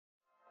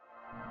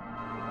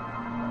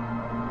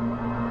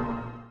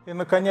И,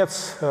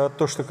 наконец,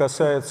 то, что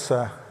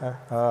касается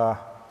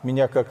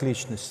меня как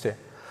личности.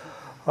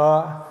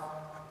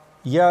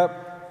 Я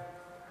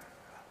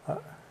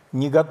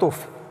не готов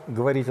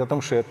говорить о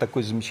том, что я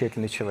такой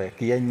замечательный человек.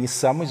 Я не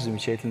самый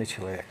замечательный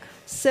человек.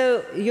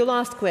 So your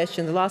last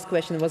question, the last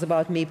question was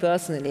about me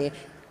personally.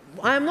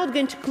 I'm not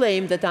going to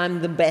claim that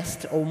I'm the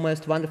best or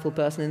most wonderful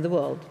person in the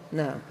world.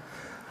 No.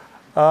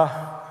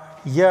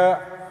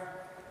 Я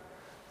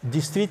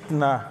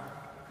действительно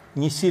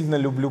не сильно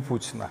люблю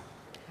Путина.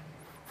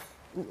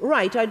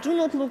 Right, I do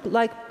not look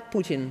like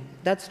Putin.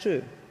 That's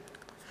true.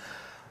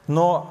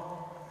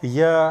 Но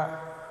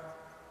я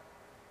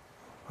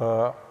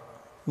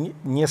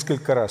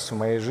несколько раз в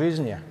моей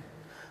жизни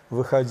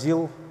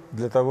выходил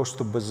для того,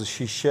 чтобы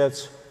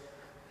защищать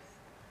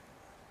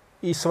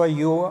и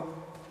свое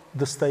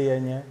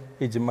достояние,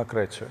 и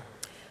демократию.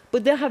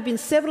 But there have been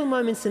several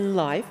moments in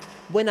life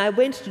when I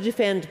went to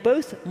defend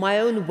both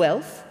my own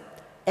wealth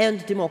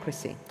and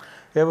democracy.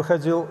 Я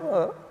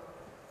выходил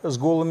с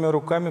голыми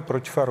руками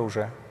против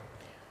оружия.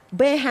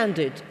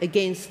 Barehanded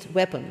against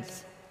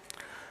weapons.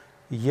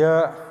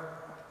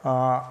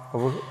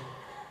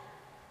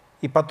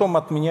 И потом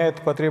от меня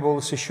это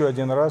потребовалось еще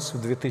один раз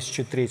в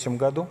 2003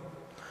 году.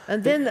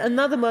 And then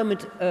another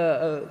moment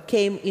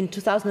came in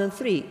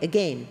 2003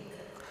 again.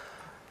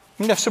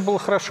 У меня все было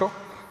хорошо.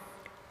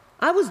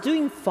 I was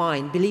doing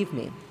fine, believe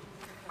me.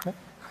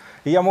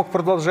 И я мог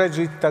продолжать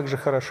жить так же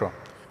хорошо.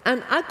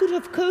 And I could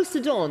have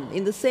coasted on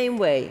in the same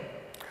way,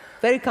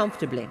 very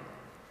comfortably.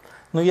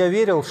 Но я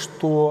верил,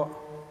 что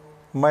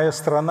моя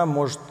страна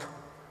может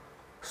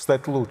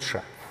стать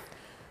лучше.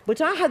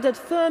 But I had that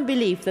firm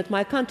belief that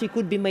my country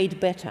could be made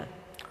better.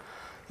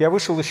 Я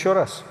вышел еще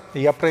раз, и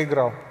я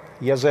проиграл.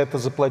 Я за это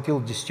заплатил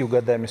 10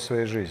 годами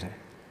своей жизни.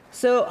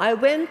 So I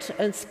went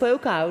and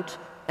spoke out,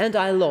 and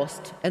I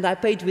lost, and I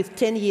paid with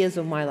 10 years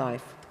of my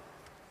life.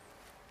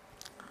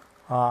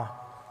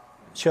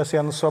 Сейчас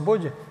я на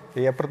свободе,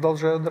 и я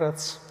продолжаю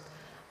драться.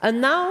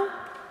 And now,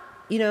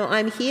 you know,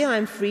 I'm here,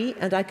 I'm free,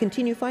 and I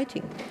continue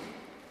fighting.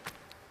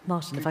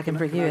 Martin, if I can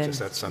bring you in.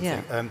 Just add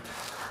something. Yeah.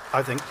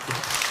 I think.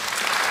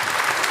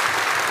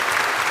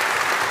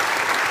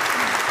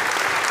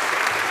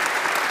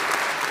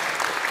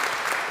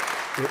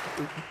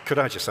 Could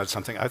I just add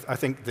something? I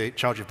think the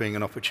charge of being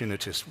an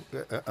opportunist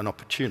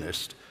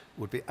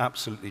would be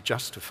absolutely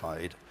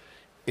justified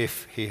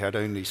if he had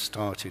only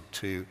started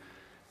to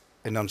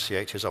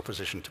enunciate his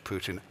opposition to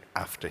Putin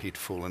after he'd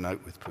fallen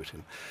out with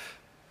Putin.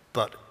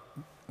 But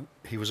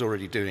he was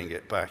already doing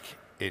it back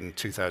in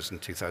 2000,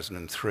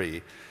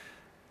 2003.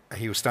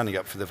 He was standing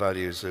up for the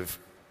values of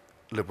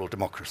liberal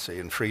democracy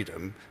and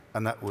freedom,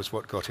 and that was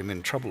what got him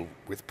in trouble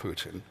with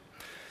Putin.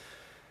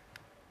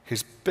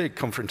 His big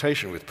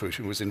confrontation with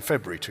Putin was in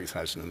February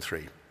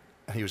 2003.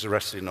 He was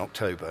arrested in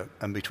October,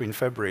 and between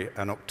February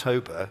and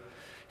October,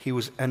 he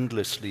was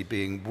endlessly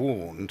being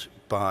warned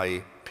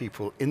by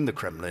people in the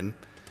Kremlin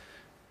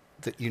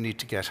that you need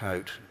to get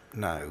out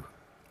now.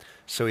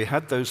 So he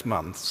had those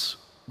months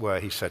where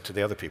he said to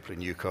the other people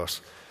in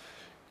Yukos,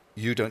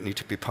 you don't need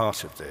to be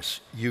part of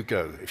this. You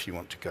go if you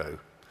want to go.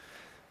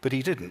 But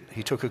he didn't.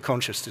 He took a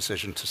conscious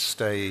decision to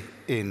stay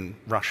in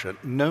Russia,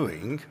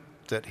 knowing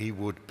that he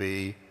would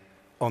be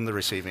on the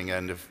receiving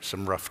end of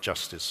some rough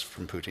justice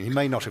from Putin. He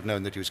may not have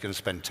known that he was going to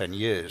spend 10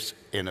 years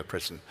in a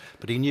prison,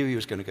 but he knew he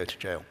was going to go to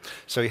jail.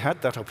 So he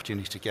had that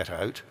opportunity to get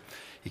out.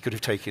 He could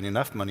have taken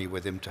enough money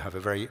with him to have a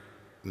very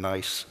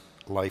nice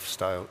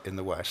lifestyle in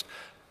the West,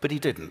 but he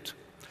didn't.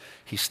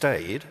 He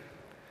stayed,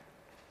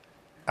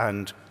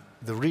 and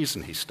the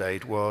reason he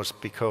stayed was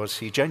because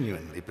he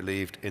genuinely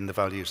believed in the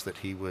values that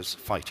he was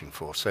fighting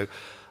for. So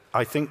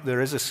I think there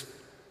is a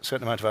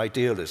certain amount of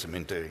idealism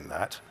in doing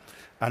that,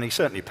 and he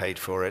certainly paid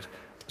for it.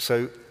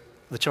 So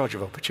the charge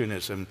of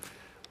opportunism,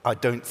 I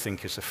don't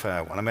think is a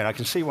fair one. I mean, I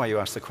can see why you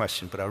asked the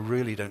question, but I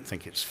really don't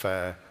think it's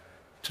fair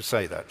to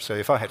say that. So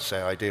if I had to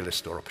say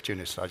idealist or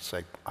opportunist, I'd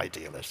say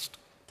idealist.